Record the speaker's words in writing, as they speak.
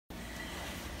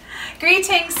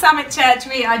Greetings Summit Church,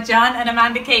 we are John and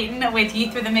Amanda Caton with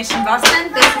Youth with a Mission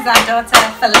Boston. This is our daughter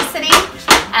Felicity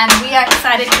and we are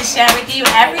excited to share with you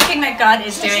everything that God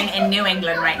is doing in New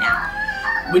England right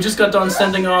now. We just got done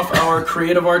sending off our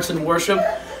Creative Arts and Worship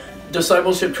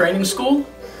Discipleship Training School.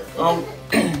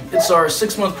 It's our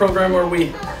 6-month program where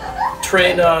we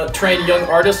train young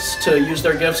artists to use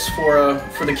their gifts for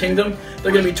the kingdom.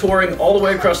 They're going to be touring all the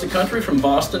way across the country from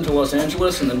Boston to Los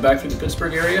Angeles and then back through the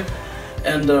Pittsburgh area.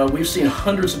 And we've seen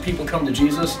hundreds of people come to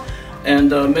Jesus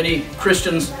and many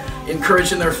Christians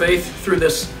encouraged in their faith through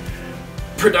this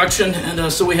production.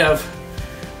 And so we have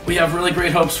really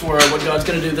great hopes for what God's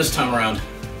going to do this time around.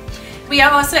 We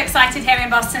are also excited here in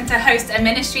Boston to host a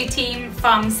ministry team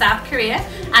from South Korea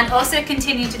and also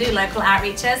continue to do local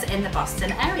outreaches in the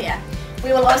Boston area.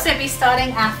 We will also be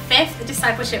starting our 5th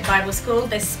Discipleship Bible School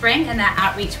this spring, and that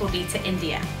outreach will be to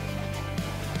India.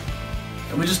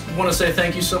 And we just want to say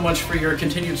thank you so much for your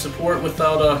continued support.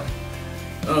 Without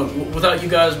you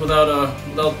guys, without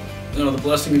the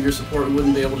blessing of your support, we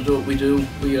wouldn't be able to do what we do.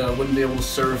 We wouldn't be able to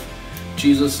serve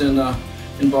Jesus in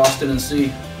Boston and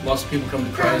see lots of people come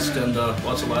to Christ and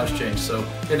lots of lives change. So,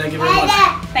 hey, thank you very much.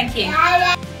 Thank you.